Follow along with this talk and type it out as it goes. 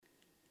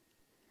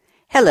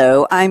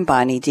Hello, I'm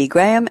Bonnie D.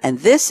 Graham, and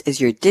this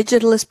is your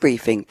Digitalist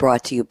Briefing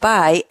brought to you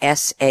by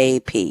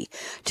SAP.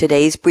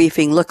 Today's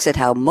briefing looks at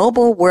how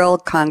Mobile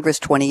World Congress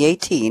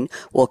 2018,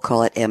 we'll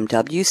call it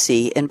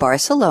MWC, in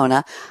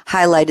Barcelona,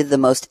 highlighted the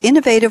most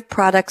innovative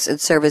products and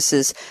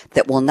services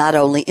that will not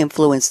only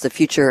influence the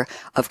future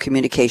of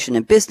communication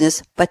and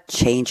business, but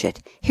change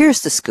it.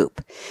 Here's the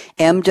scoop.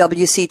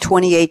 MWC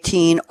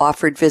 2018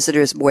 offered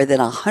visitors more than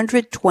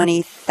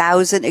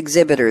 120,000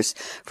 exhibitors,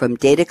 from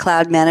data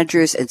cloud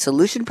managers and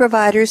solution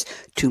providers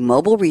to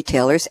mobile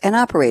retailers and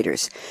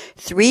operators.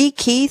 Three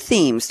key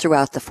themes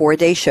throughout the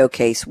four-day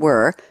showcase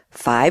were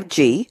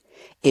 5G,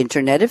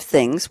 Internet of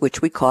Things,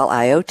 which we call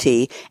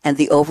IoT, and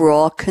the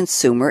overall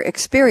consumer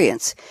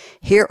experience.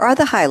 Here are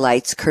the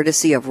highlights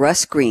courtesy of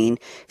Russ Green,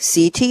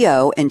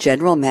 CTO and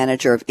General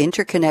Manager of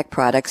Interconnect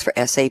Products for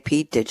SAP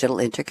Digital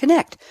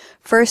Interconnect.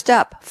 First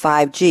up,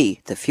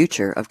 5G, the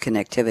future of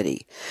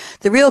connectivity.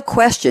 The real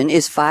question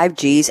is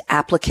 5G's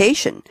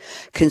application.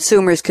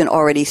 Consumers can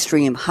already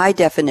stream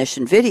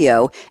high-definition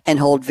video and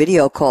hold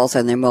video calls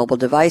on their mobile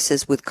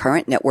devices with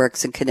current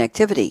networks and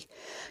connectivity.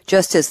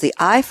 Just as the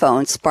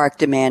iPhone sparked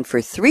demand for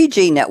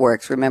 3G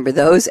networks, remember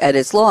those, at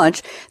its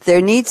launch,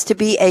 there needs to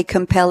be a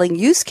compelling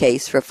use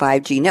case for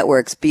 5G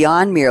networks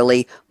beyond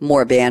merely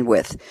more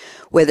bandwidth.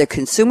 Whether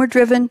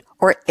consumer-driven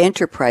or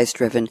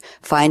enterprise-driven,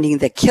 finding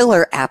the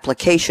killer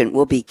application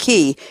will be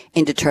key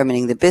in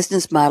determining the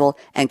business model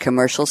and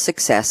commercial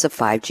success of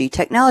 5G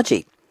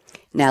technology.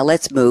 Now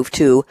let's move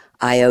to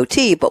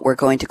IoT, but we're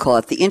going to call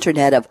it the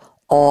Internet of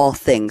all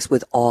things,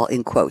 with all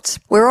in quotes.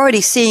 We're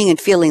already seeing and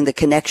feeling the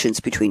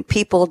connections between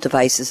people,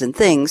 devices, and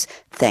things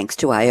thanks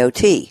to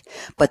IoT.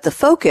 But the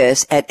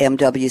focus at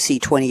MWC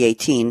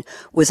 2018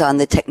 was on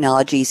the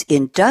technology's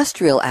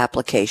industrial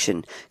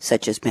application,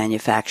 such as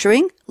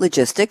manufacturing,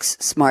 logistics,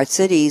 smart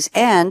cities,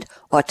 and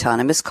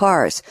autonomous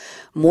cars.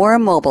 More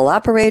mobile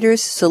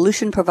operators,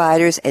 solution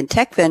providers, and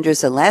tech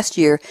vendors than last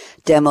year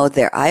demoed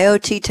their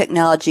IoT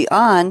technology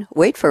on,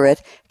 wait for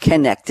it,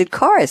 connected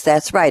cars.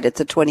 That's right, at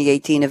the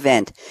 2018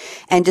 event.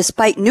 And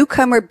despite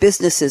newcomer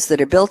businesses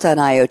that are built on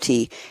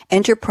IoT,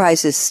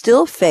 enterprises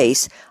still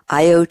face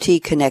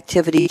IoT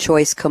connectivity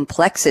choice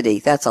complexity.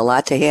 That's a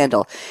lot to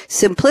handle.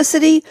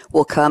 Simplicity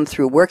will come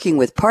through working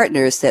with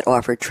partners that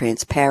offer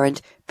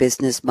transparent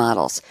business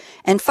models.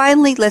 And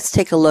finally, let's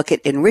take a look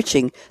at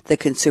enriching the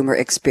consumer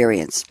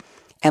experience.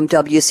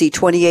 MWC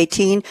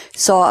 2018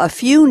 saw a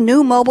few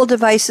new mobile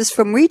devices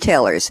from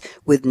retailers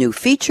with new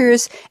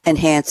features,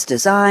 enhanced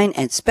design,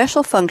 and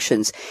special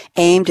functions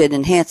aimed at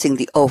enhancing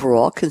the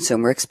overall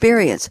consumer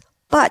experience.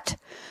 But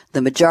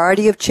the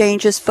majority of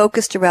changes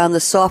focused around the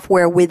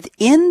software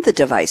within the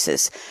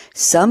devices.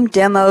 Some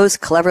demos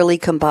cleverly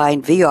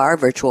combined VR,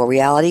 virtual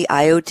reality,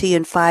 IoT,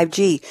 and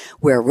 5G,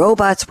 where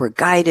robots were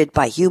guided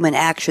by human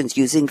actions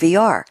using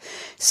VR.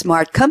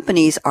 Smart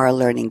companies are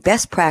learning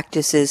best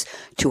practices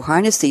to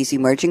harness these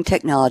emerging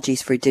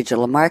technologies for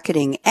digital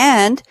marketing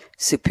and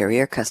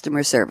superior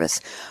customer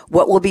service.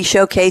 What will be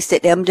showcased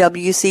at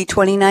MWC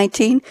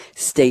 2019?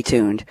 Stay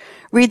tuned.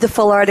 Read the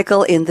full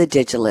article in The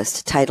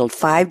Digitalist titled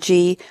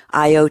 5G,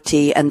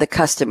 IoT, and the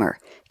Customer.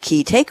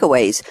 Key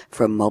Takeaways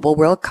from Mobile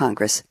World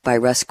Congress by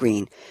Russ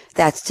Green.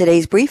 That's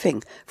today's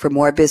briefing. For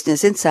more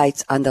business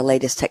insights on the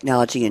latest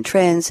technology and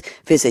trends,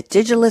 visit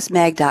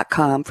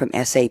digitalistmag.com from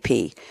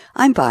SAP.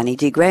 I'm Bonnie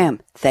D. Graham.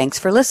 Thanks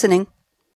for listening.